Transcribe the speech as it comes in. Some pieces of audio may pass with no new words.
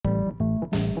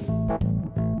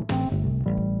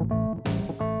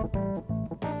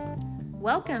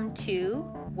Welcome to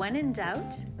When in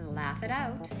Doubt. Laugh it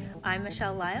out. I'm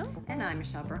Michelle Lyle. And I'm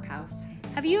Michelle Brookhouse.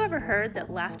 Have you ever heard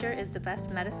that laughter is the best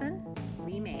medicine?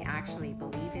 We may actually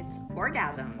believe it's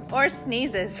orgasms. Or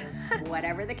sneezes.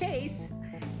 Whatever the case.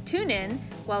 Tune in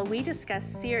while we discuss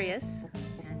serious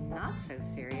and not so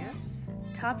serious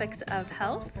topics of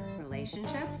health,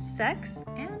 relationships, sex,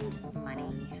 and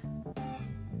money.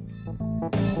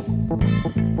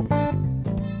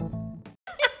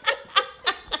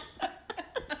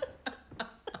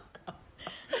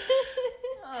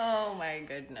 Oh my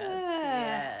goodness.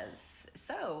 Yes.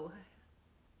 So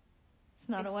it's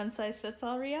not a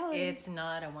one-size-fits-all reality. It's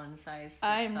not a one-size-fits-all.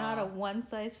 I'm not a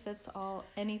one-size-fits-all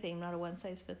anything. I'm not a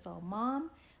one-size-fits-all mom.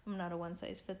 I'm not a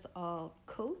one-size-fits-all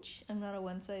coach. I'm not a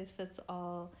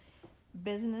one-size-fits-all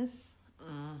business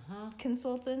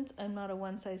consultant. I'm not a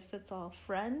one-size-fits-all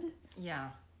friend. Yeah.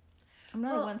 I'm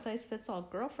not a one-size-fits-all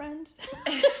girlfriend.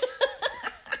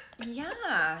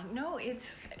 Yeah. No,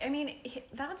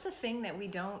 that's a thing that we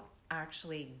don't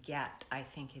actually get, I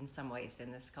think, in some ways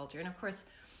in this culture. And of course,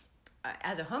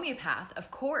 as a homeopath, of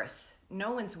course,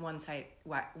 no one's one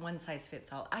size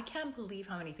fits all. I can't believe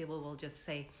how many people will just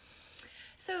say,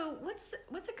 so what's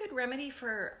a good remedy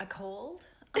for a cold?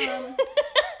 What's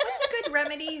a good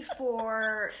remedy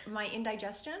for my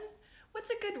indigestion?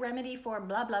 What's a good remedy for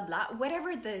blah, blah, blah?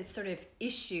 Whatever the sort of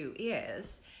issue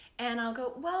is. And I'll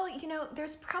go, well,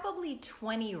 there's probably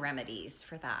 20 remedies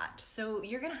for that. So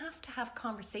you're going to have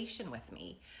conversation with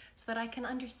me so that I can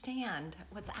understand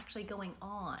what's actually going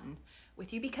on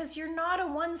with you, because you're not a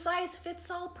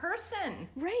one-size-fits-all person.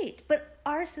 Right. But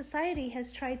our society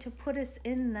has tried to put us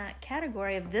in that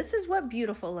category of this is what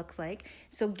beautiful looks like,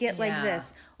 so get like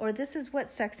this. Or this is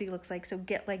what sexy looks like, so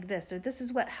get like this. Or this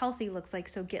is what healthy looks like,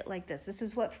 so get like this. This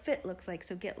is what fit looks like,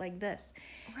 so get like this.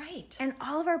 Right. And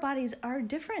all of our bodies are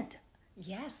different.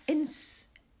 Yes. In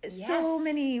so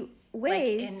many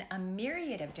ways. Like in a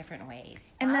myriad of different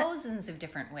ways. And thousands of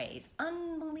different ways.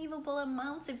 Unbelievable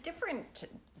amounts of different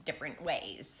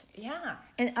ways. Yeah.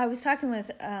 And I was talking with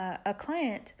a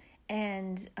client,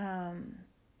 and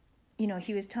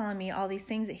he was telling me all these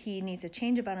things that he needs to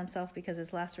change about himself because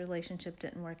his last relationship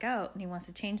didn't work out, and he wants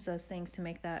to change those things to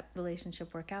make that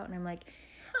relationship work out. And I'm like,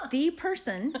 the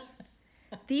person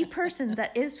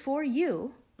that is for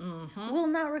you will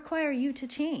not require you to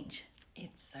change.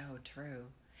 It's so true.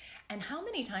 And how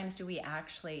many times do we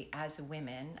actually, as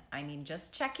women,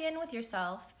 just check in with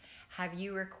yourself. Have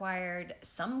you required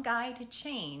some guy to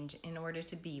change in order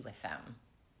to be with them?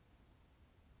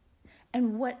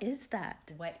 And what is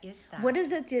that? What is that? What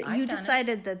is it that you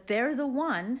decided that they're the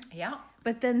one? Yeah.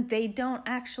 But then they don't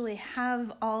actually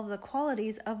have all of the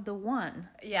qualities of the one.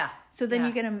 Yeah. So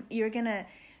then you're gonna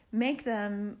make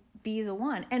them be the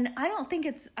one. And I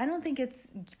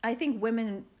think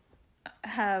women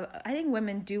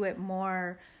do it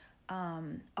more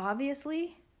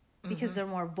obviously because they're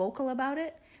more vocal about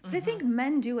it. But I think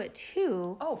men do it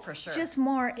too. Oh, for sure. Just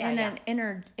more in an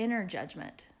inner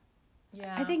judgment.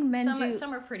 Yeah. I think men do.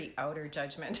 Some are pretty outer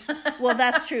judgment. Well,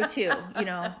 that's true too. It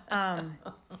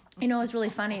was really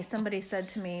funny. Somebody said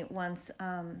to me once,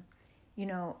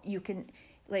 you can,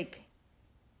 like,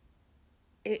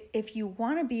 if you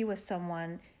want to be with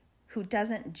someone who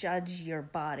doesn't judge your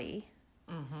body,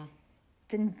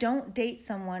 then don't date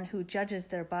someone who judges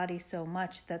their body so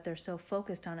much that they're so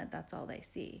focused on it that's all they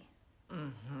see.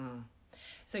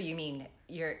 So you mean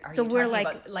you're we're talking like,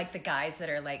 about like the guys that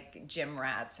are like gym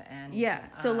rats and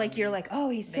so like you're like, oh,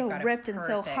 he's so ripped and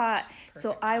so hot,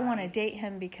 so I want to date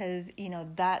him because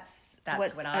that's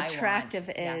what's what attractive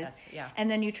is. Yeah. And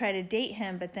then you try to date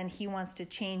him, but then he wants to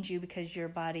change you because your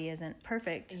body isn't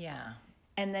perfect. Yeah.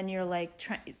 And then you're like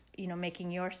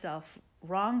making yourself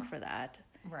wrong for that.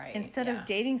 Right. Instead of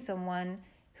dating someone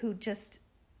who just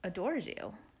adores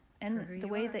you and the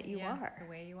way that you are. The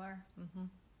way you are. Mm-hmm.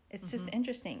 It's just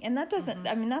interesting. And that doesn't,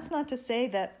 that's not to say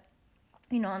that,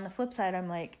 on the flip side, I'm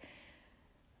like,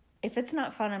 if it's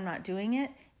not fun, I'm not doing it.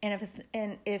 And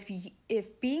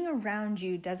if being around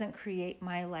you doesn't create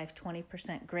my life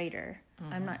 20% greater,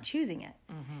 I'm not choosing it.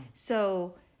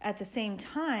 So at the same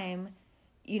time,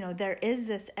 there is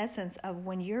this essence of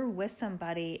when you're with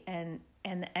somebody and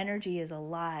the energy is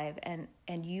alive and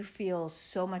you feel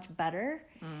so much better.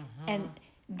 And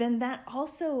then that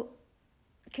also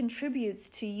contributes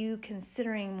to you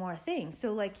considering more things.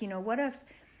 So like,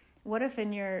 what if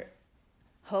in your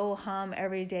ho-hum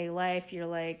everyday life, you're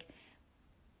like,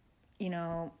 I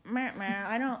don't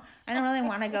really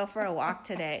want to go for a walk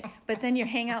today. But then you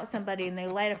hang out with somebody and they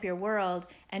light up your world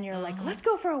and you're like, let's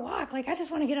go for a walk. Like, I just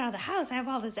want to get out of the house. I have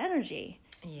all this energy.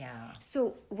 Yeah.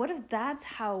 So what if that's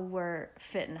how we're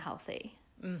fit and healthy?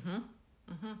 Mm-hmm.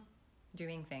 Mm-hmm.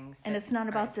 doing things. And it's not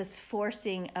about this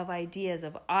forcing of ideas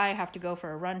of, I have to go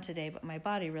for a run today, but my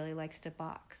body really likes to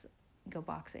go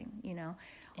boxing, you know?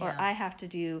 Or I have to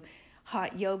do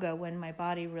hot yoga when my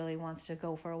body really wants to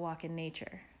go for a walk in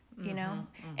nature, you know?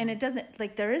 And it doesn't,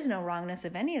 like, there is no wrongness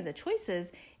of any of the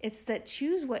choices. It's that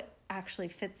choose what actually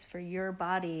fits for your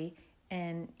body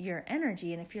and your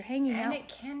energy. And if you're hanging out... And it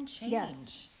can change.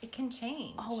 Yes. It can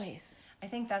change. Always. I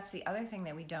think that's the other thing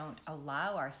that we don't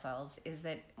allow ourselves is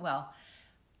that, well,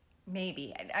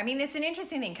 maybe. I mean, it's an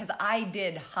interesting thing because I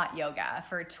did hot yoga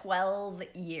for 12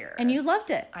 years. And you loved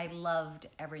it. I loved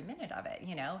every minute of it.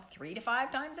 You know, 3 to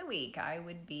 5 times a week, I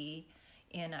would be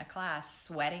in a class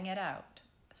sweating it out.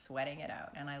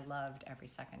 And I loved every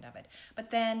second of it. But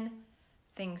then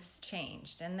things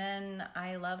changed. And then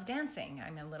I love dancing.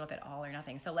 I'm a little bit all or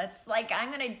nothing. So I'm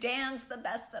going to dance the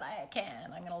best that I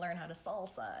can. I'm going to learn how to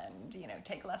salsa and, you know,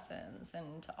 take lessons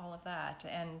and all of that.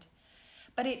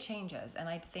 But it changes. And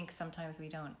I think sometimes we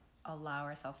don't allow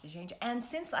ourselves to change. And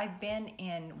since I've been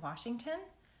in Washington,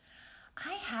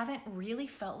 I haven't really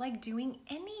felt like doing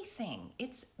anything.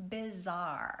 It's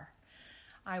bizarre.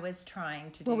 I was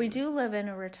trying to do... Well, we do live in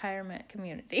a retirement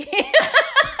community.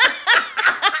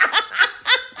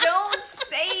 Don't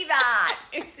say that.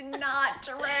 It's not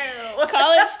true.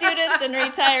 College students and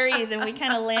retirees, and we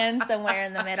kind of land somewhere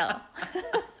in the middle.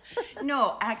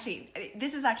 No, actually,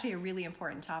 this is actually a really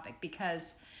important topic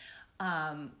because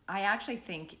I actually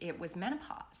think it was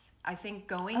menopause. I think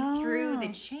going through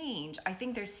the change, I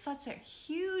think there's such a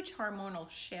huge hormonal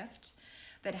shift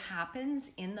that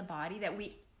happens in the body that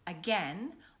we,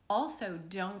 again, also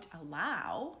don't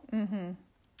allow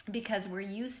because we're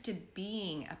used to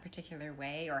being a particular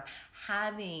way or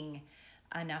having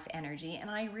enough energy. And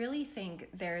I really think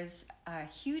there's a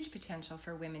huge potential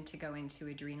for women to go into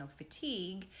adrenal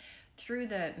fatigue through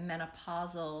the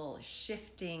menopausal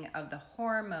shifting of the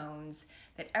hormones,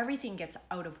 that everything gets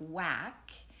out of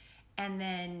whack. And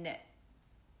then,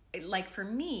 like for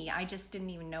me, I just didn't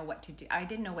even know what to do. I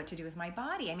didn't know what to do with my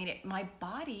body. I mean, my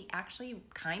body actually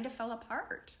kind of fell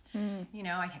apart. You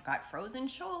know, I had got frozen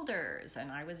shoulders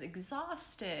and I was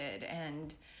exhausted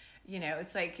and, you know,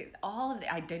 it's like all of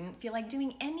it. I didn't feel like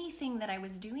doing anything that I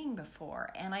was doing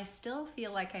before. And I still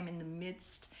feel like I'm in the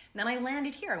midst. And then I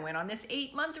landed here. I went on this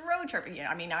 8-month road trip. You know,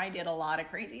 I mean, I did a lot of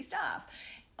crazy stuff.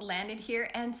 Landed here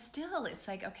and still it's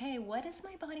like, okay, what does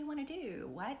my body want to do?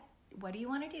 What do you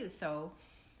want to do? So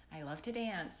I love to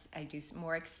dance. I do some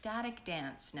more ecstatic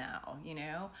dance now, you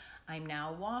know. I'm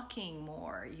now walking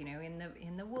more, you know,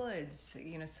 in the woods,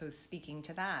 you know, so speaking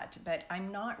to that. But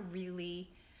I'm not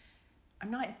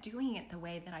doing it the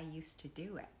way that I used to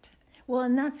do it. Well,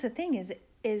 and that's the thing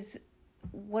is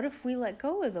what if we let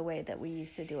go of the way that we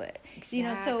used to do it? Exactly. You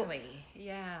know, so,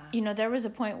 yeah. You know, there was a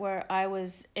point where I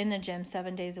was in the gym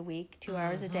 7 days a week, 2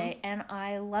 hours a day, and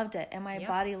I loved it, and my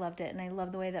body loved it, and I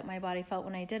loved the way that my body felt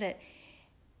when I did it.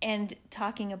 And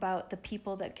talking about the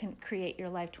people that can create your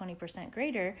life 20%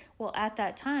 greater, well, at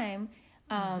that time,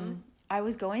 I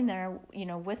was going there, you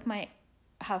know, with my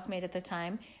housemate at the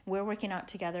time. We're working out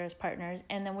together as partners,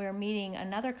 and then we were meeting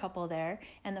another couple there,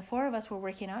 and the 4 of us were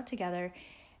working out together,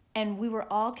 and we were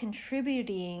all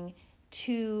contributing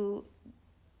to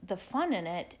the fun in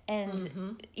it,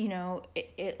 and you know,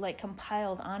 it like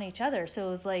compiled on each other. So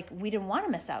it was like we didn't want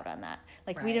to miss out on that.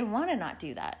 Like we didn't want to not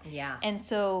do that. Yeah. And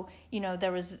so, you know,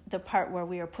 there was the part where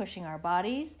we were pushing our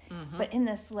bodies, but in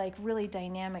this like really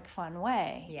dynamic, fun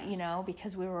way. Yes. You know,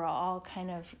 because we were all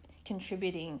kind of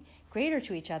contributing greater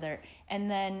to each other. And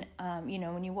then, you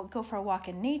know, when you go for a walk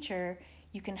in nature,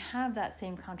 you can have that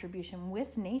same contribution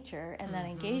with nature and that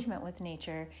engagement with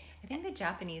nature. I think the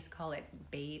Japanese call it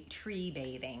tree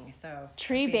bathing. So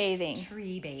Tree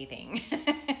bathing.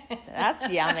 That's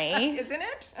yummy. Isn't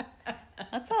it?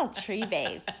 Let's all tree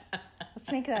bathe. Let's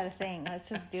make that a thing. Let's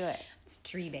just do it. It's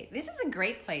tree bathe. This is a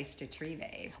great place to tree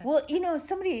bathe. Well, you know,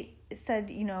 somebody said,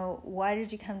 you know, why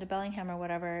did you come to Bellingham or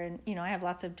whatever? And, you know, I have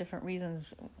lots of different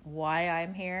reasons why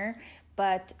I'm here.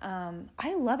 But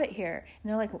I love it here. And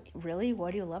they're like, really?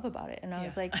 What do you love about it? And I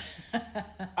was like,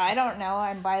 I don't know.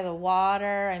 I'm by the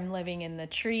water. I'm living in the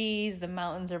trees. The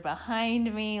mountains are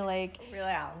behind me. Like,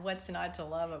 really, what's not to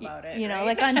love about it? You know,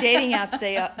 like on dating apps,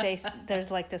 they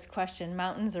there's like this question,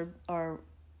 mountains or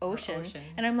ocean.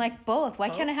 And I'm like, both. Why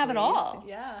can't I have it all?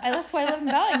 Yeah. That's why I live in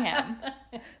Bellingham.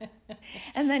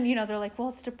 And then, you know, they're like, well,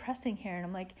 it's depressing here. And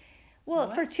I'm like,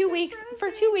 well, for 2 weeks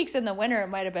in the winter, it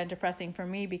might have been depressing for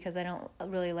me because I don't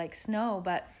really like snow.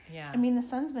 But I mean, the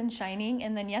sun's been shining,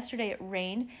 and then yesterday it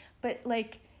rained. But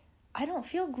like, I don't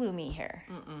feel gloomy here.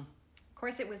 Of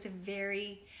course, it was a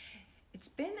very It's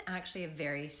been actually a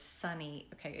very sunny,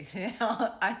 okay,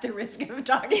 at the risk of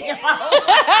talking about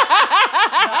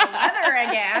the weather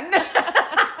again.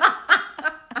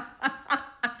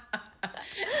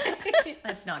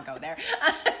 Let's not go there.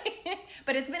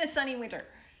 But it's been a sunny winter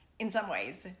in some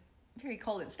ways. Very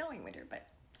cold and snowy winter, but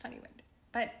sunny winter.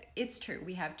 But it's true.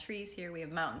 We have trees here. We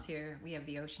have mountains here. We have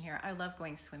the ocean here. I love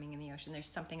going swimming in the ocean. There's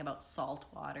something about salt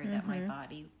water that my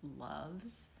body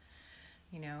loves.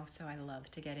 So I love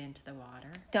to get into the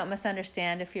water. Don't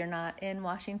misunderstand if you're not in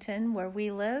Washington where we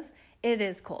live. It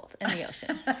is cold in the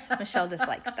ocean. Michelle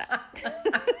dislikes that.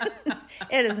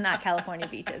 It is not California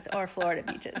beaches or Florida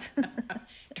beaches.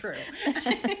 True.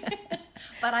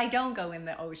 But I don't go in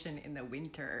the ocean in the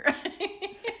winter.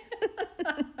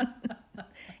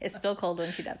 It's still cold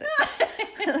when she does it.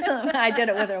 I did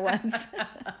it with her once.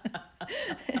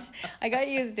 I got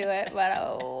used to it, but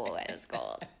it was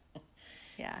cold.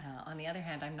 Yeah. On the other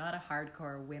hand, I'm not a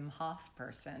hardcore Wim Hof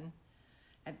person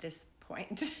at this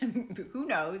point. Who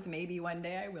knows? Maybe one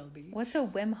day I will be. What's a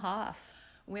Wim Hof?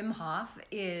 Wim Hof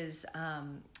is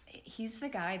he's the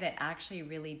guy that actually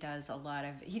really does a lot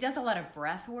of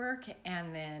breath work,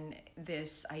 and then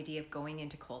this idea of going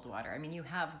into cold water. I mean, you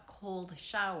have cold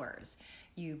showers,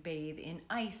 you bathe in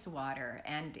ice water,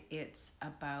 and it's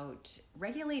about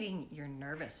regulating your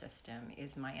nervous system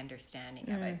is my understanding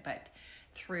of it. But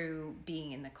through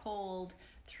being in the cold,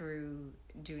 through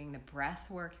doing the breath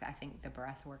work, I think the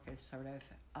breath work is sort of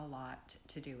a lot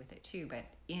to do with it too. But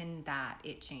in that,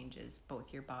 it changes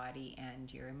both your body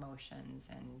and your emotions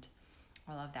and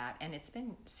all of that. And it's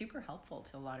been super helpful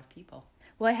to a lot of people.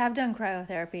 Well, I have done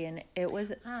cryotherapy, and it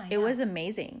was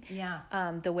amazing. Yeah.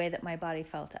 The way that my body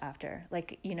felt after,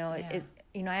 like, I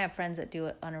have friends that do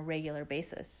it on a regular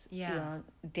basis,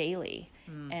 daily,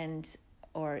 and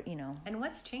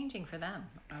what's changing for them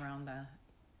around the?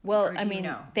 Well, I mean,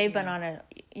 they've been on a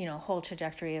whole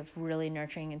trajectory of really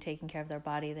nurturing and taking care of their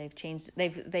body.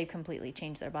 They've completely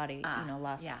changed their body.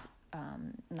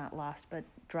 Not lost, but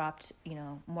dropped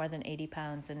more than 80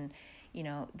 pounds, and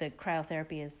the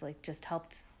cryotherapy is like just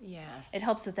helped. Yes, it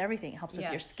helps with everything. It helps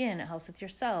with your skin. It helps with your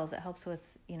cells. It helps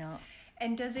with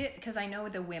And does it, because I know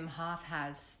the Wim Hof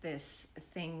has this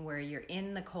thing where you're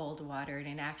in the cold water and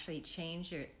it actually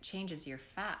changes your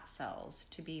fat cells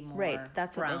to be more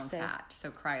that's what brown they say. Fat. So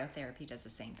cryotherapy does the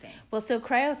same thing. Well, so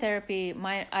cryotherapy,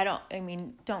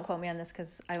 don't quote me on this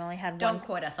because I only had Don't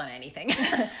quote us on anything.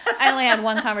 I only had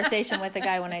one conversation with the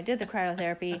guy when I did the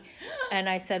cryotherapy, and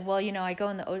I said, well,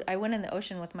 I went in the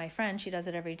ocean with my friend. She does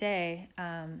it every day.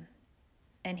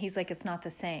 And he's like, it's not the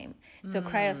same. So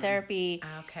cryotherapy,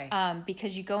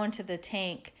 because you go into the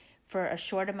tank for a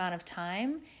short amount of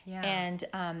time, and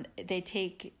they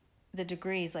take the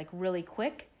degrees like really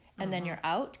quick, and then you're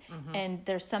out. And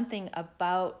there's something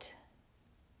about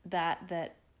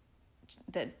that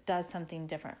does something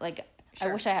different. Like, sure.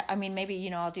 I wish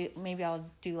maybe I'll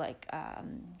do like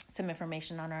some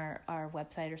information on our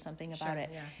website or something about it.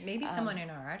 Yeah, maybe someone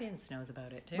in our audience knows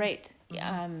about it too. Right.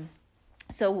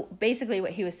 So basically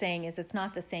what he was saying is it's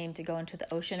not the same to go into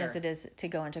the ocean as it is to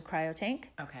go into cryo tank.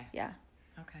 Okay. Yeah.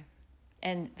 Okay.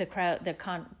 And the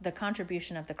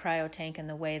contribution of the cryo tank and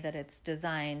the way that it's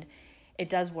designed, it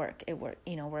does work. It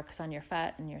works on your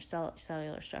fat and your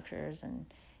cellular structures and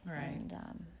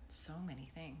so many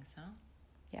things, huh?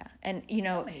 Yeah. And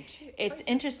so it's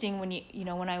interesting when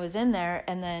when I was in there,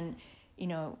 and then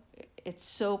it's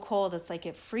so cold, it's like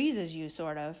it freezes you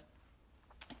sort of.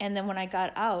 And then when I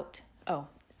got out,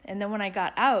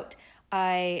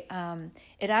 I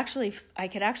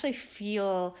could actually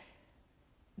feel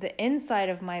the inside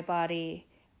of my body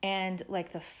and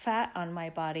like the fat on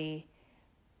my body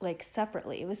like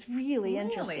separately. It was really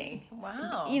interesting.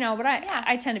 Wow. But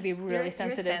I tend to be really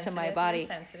sensitive to my body. You're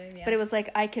sensitive, yes. But it was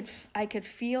like I could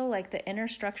feel like the inner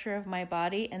structure of my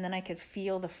body, and then I could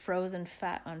feel the frozen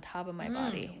fat on top of my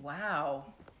body. Wow.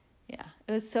 Yeah,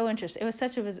 it was so interesting. It was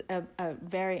a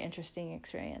very interesting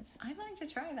experience. I'd like to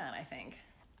try that, I think.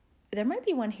 There might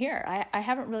be one here. I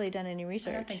haven't really done any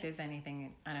research. I don't think there's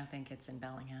anything. I don't think it's in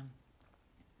Bellingham.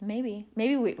 Maybe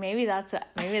that's a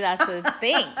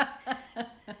thing.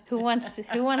 Who wants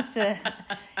to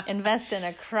invest in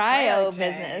a cryo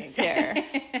business here?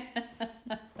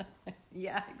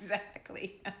 Yeah,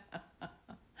 exactly.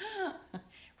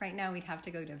 Right now we'd have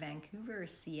to go to Vancouver or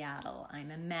Seattle,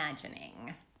 I'm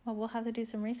imagining. Well, we'll have to do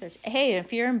some research. Hey,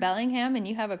 if you're in Bellingham and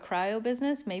you have a cryo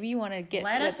business, maybe you want to get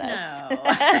Let with us know.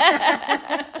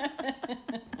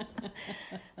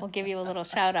 We'll give you a little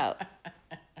shout out.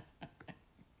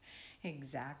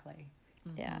 Exactly.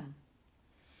 Mm-hmm. Yeah.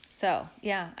 So,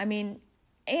 yeah, and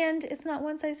it's not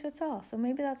one size fits all. So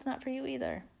maybe that's not for you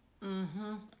either.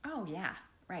 Mm-hmm. Oh, yeah.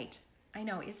 Right. I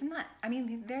know, isn't that? I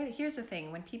mean, here's the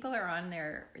thing: when people are on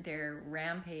their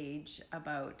rampage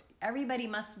about everybody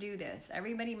must do this,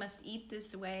 everybody must eat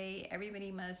this way,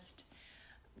 everybody must,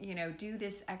 do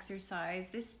this exercise.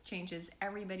 This changes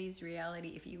everybody's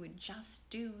reality if you would just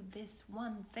do this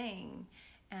one thing,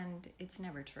 and it's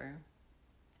never true,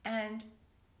 and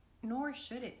nor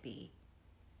should it be,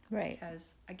 right?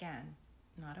 Because again,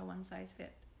 not a one size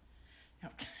fit. No.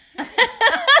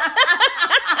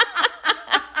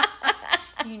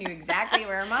 You knew exactly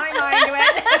where my mind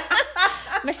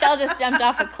went. Michelle just jumped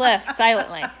off a cliff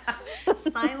silently.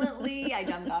 Silently, I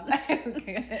jumped off.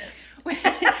 We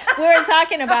were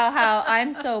talking about how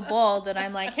I'm so bold that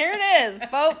I'm like, here it is,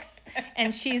 folks.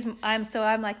 And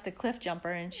I'm like the cliff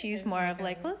jumper, and she's more of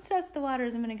like, let's test the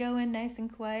waters. I'm going to go in nice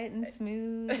and quiet and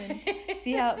smooth and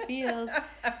see how it feels.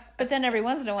 But then every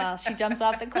once in a while, she jumps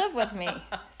off the cliff with me.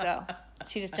 So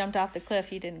she just jumped off the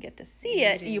cliff. You didn't get to see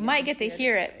it. You might get to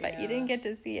hear it, but you didn't get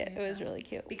to see it. It was really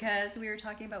cute. Because we were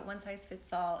talking about one size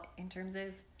fits all in terms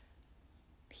of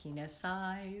penis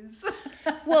size.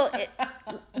 Well,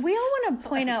 we all want to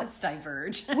point out... Let's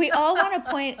diverge. We all want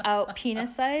to point out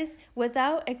penis size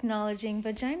without acknowledging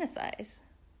vagina size.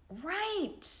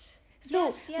 Right.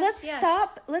 So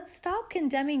let's stop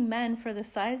condemning men for the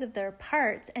size of their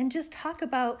parts and just talk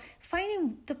about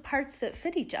finding the parts that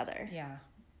fit each other. Yeah.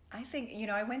 I think,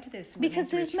 I went to this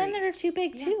because there's retreat. men that are too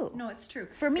big too. No, it's true.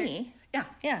 For me.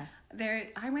 Yeah.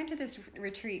 I went to this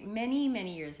retreat many,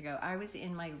 many years ago. I was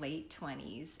in my late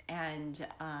 20s, and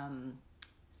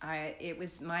it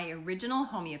was my original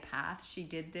homeopath. She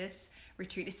did this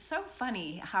retreat. It's so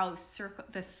funny how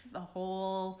the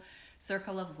whole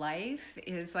circle of life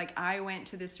is like, I went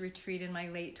to this retreat in my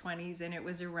late 20s, and it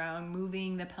was around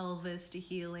moving the pelvis to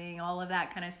healing, all of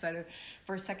that kind of sort of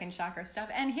first, second chakra stuff.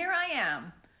 And here I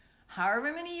am,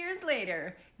 however many years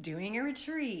later, doing a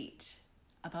retreat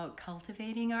about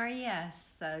cultivating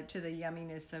RES to the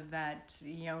yumminess of that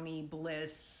yoni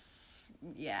bliss,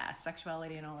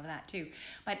 sexuality and all of that too.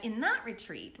 But in that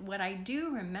retreat, what I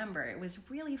do remember, it was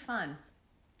really fun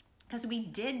because we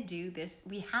did do this.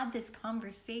 We had this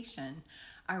conversation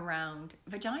around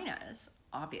vaginas,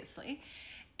 obviously,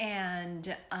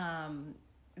 and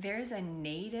there's a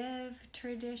native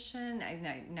tradition.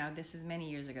 Now this is many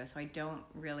years ago, so I don't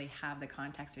really have the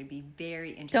context. It'd be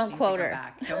very interesting. Don't quote to go her.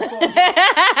 Back. Don't quote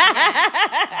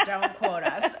her. Don't quote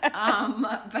us.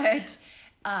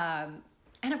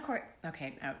 And of course,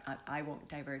 okay, I won't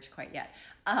diverge quite yet.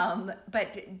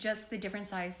 But just the different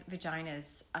size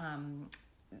vaginas,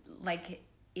 like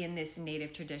in this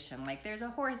native tradition, like there's a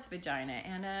horse vagina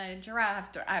and a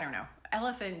giraffe, or I don't know,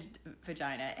 elephant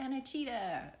vagina and a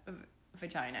cheetah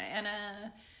vagina and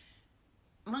a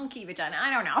monkey vagina.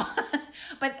 I don't know.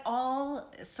 But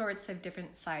all sorts of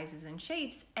different sizes and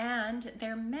shapes, and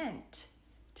they're meant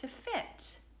to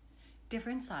fit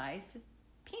different size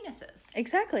penises.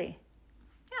 Exactly.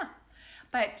 Yeah.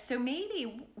 But so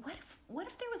maybe what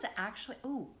if there was actually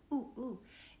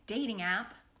dating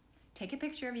app, take a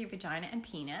picture of your vagina and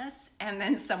penis, and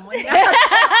then someone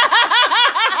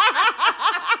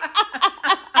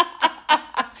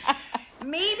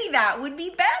maybe that would be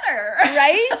better.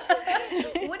 Right?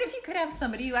 What if you could have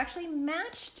somebody who actually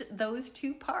matched those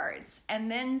two parts and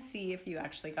then see if you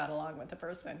actually got along with the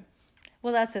person?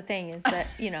 Well, that's the thing is that,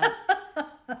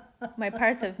 my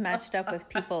parts have matched up with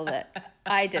people that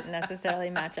I didn't necessarily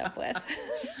match up with.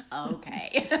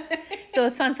 Okay. So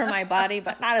it's fun for my body,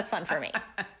 but not as fun for me.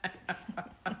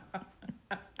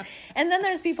 And then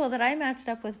there's people that I matched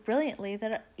up with brilliantly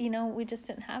that, we just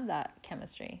didn't have that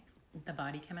chemistry. The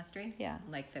body chemistry? Yeah.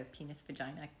 Like the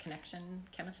penis-vagina connection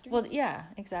chemistry? Well, yeah,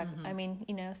 exactly. Mm-hmm. I mean,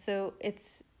 so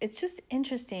it's just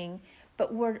interesting,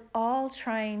 but we're all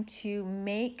trying to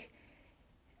make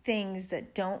things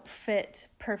that don't fit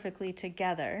perfectly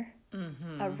together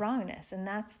a wrongness. And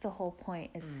that's the whole point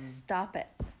is stop it.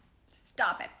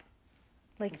 Stop it.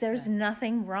 Like there's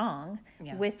nothing wrong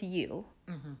with you.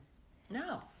 Mm-hmm.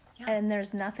 No. Yeah. And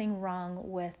there's nothing wrong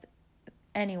with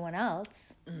anyone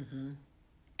else. Mm-hmm.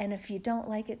 And if you don't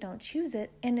like it, don't choose it,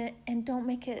 and don't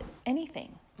make it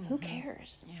anything. Mm-hmm. Who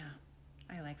cares? Yeah,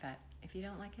 I like that. If you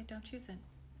don't like it, don't choose it.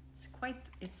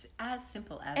 It's as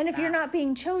simple as And if you're not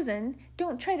being chosen,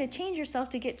 don't try to change yourself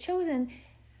to get chosen.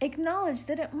 Acknowledge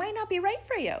that it might not be right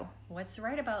for you. What's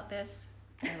right about this?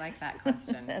 I like that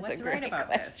question. What's right about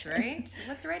question. this, right?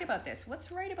 What's right about this?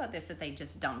 What's right about this that they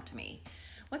just dumped me?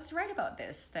 What's right about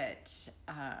this that,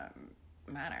 I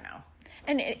don't know.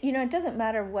 And, it doesn't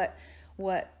matter what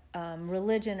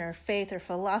religion or faith or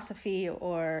philosophy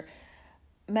or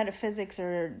metaphysics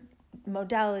or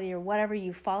modality or whatever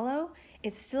you follow,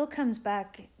 it still comes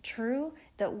back true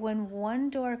that when one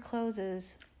door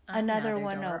closes, another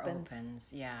one door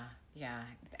opens. Yeah.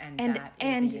 And that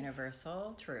and is a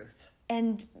universal truth.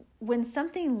 And when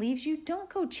something leaves you, don't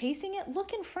go chasing it.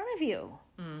 Look in front of you.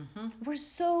 Mm-hmm. We're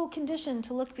so conditioned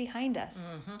to look behind us.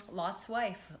 Mm-hmm. Lot's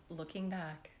wife, looking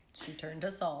back, she turned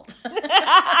to salt.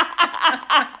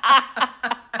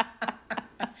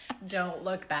 Don't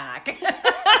look back.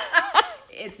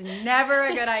 It's never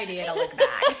a good idea to look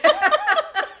back.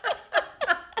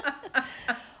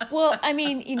 Well, I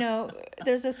mean,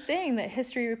 there's a saying that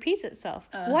history repeats itself.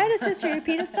 Why does history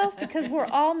repeat itself? Because we're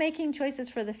all making choices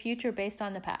for the future based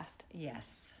on the past.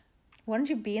 Yes. Why don't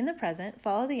you be in the present,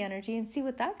 follow the energy, and see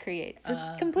what that creates?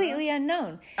 It's completely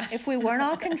unknown. If we weren't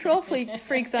all control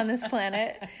freaks on this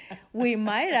planet, we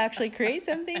might actually create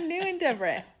something new and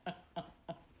different.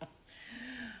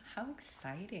 How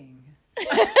exciting.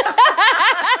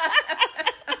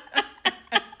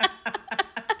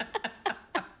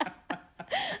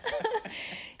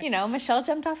 Michelle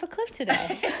jumped off a cliff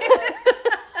today.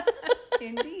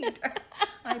 Indeed.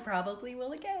 I probably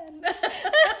will again.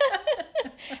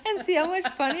 And see how much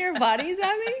fun your body's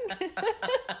having?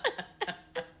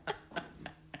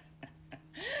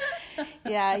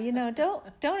 Yeah,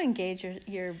 don't engage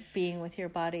your being with your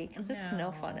body, because it's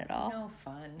no fun at all. No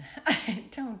fun.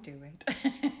 Don't do it.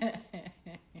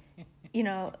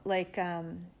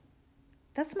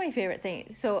 That's my favorite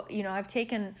thing. So, I've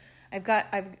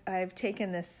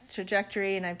taken this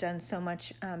trajectory, and I've done so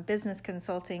much business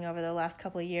consulting over the last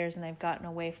couple of years, and I've gotten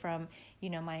away from,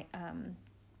 my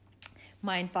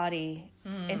mind-body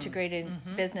integrated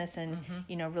business, and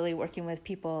really working with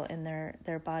people in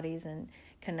their bodies and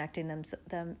connecting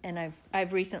them. And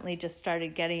I've recently just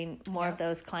started getting more of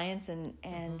those clients, and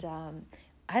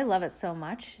I love it so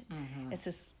much. It's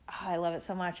just I love it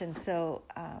so much, and so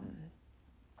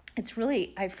it's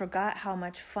really, I forgot how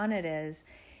much fun it is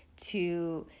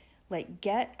to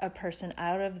get a person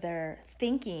out of their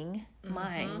thinking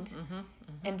mind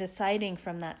and deciding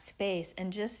from that space,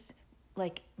 and just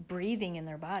breathing in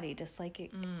their body, just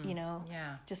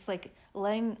just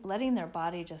letting their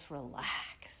body just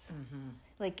relax.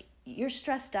 You're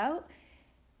stressed out,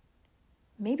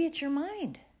 maybe it's your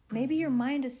mind. Maybe your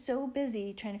mind is so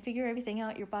busy trying to figure everything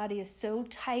out, your body is so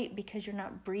tight because you're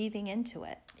not breathing into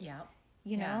it. Yeah.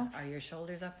 know? Are your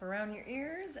shoulders up around your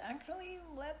ears? Actually,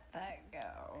 let that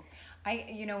go.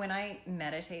 When I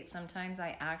meditate sometimes,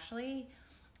 I actually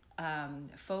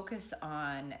focus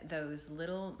on those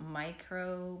little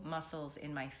micro muscles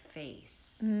in my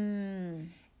face. And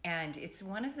it's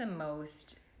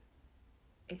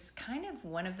kind of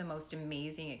one of the most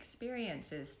amazing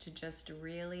experiences to just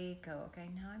really go, okay,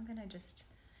 now I'm going to just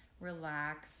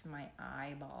relax my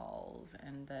eyeballs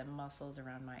and the muscles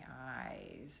around my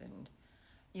eyes. And,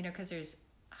 because there's,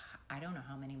 I don't know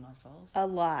how many muscles. A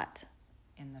lot.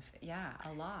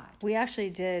 A lot. We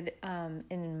actually did,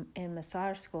 in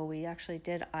massage school, we actually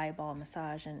did eyeball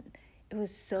massage, and it was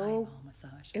so... Eyeball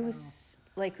massage. It was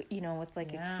with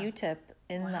a Q-tip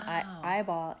in the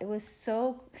eyeball. It was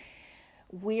so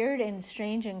weird and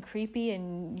strange and creepy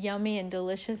and yummy and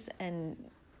delicious and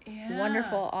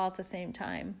wonderful all at the same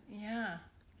time. Yeah.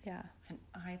 Yeah. An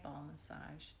eyeball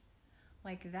massage.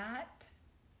 Like that,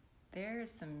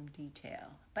 there's some detail.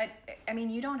 But,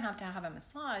 you don't have to have a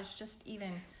massage, just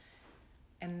even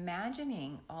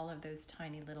imagining all of those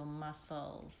tiny little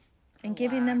muscles. And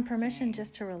giving them permission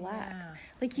just to relax.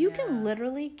 Yeah. You can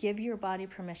literally give your body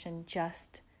permission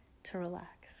just to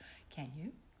relax. Can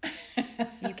you?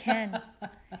 You can.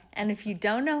 And if you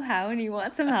don't know how and you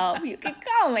want some help, you can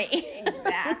call me.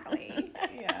 Exactly.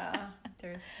 Yeah.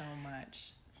 There's so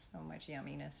much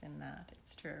yumminess in that.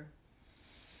 It's true.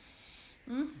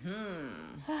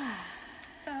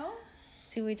 So?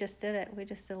 See, we just did it. We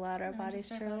just allowed our bodies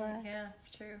to relax. Yeah,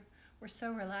 it's true. We're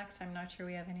so relaxed, I'm not sure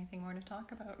we have anything more to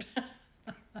talk about.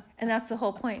 And that's the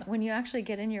whole point. When you actually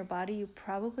get in your body, you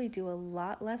probably do a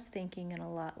lot less thinking and a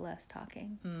lot less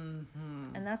talking.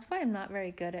 And that's why I'm not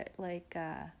very good at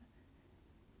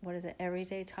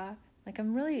everyday talk.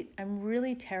 I'm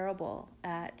really terrible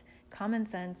at common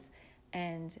sense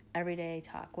and everyday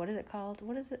talk. What is it called?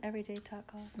 What is it everyday talk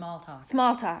called? Small talk.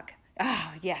 Small talk.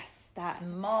 Oh, yes, that.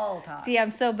 Small talk. See,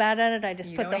 I'm so bad at it, I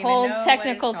just put the whole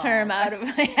technical term out of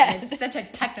my head. And it's such a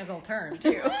technical term,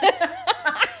 too.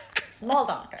 Small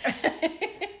talk.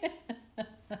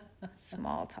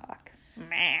 Small talk.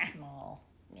 Small.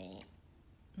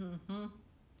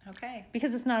 Okay.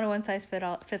 Because it's not a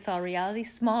one-size-fits-all reality,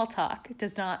 small talk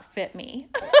does not fit me.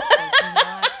 It does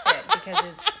not fit because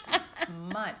it's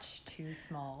much too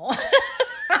small.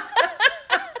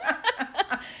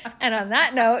 And on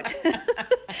that note,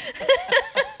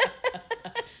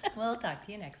 we'll talk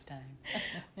to you next time.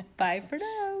 Bye for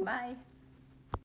now. Bye.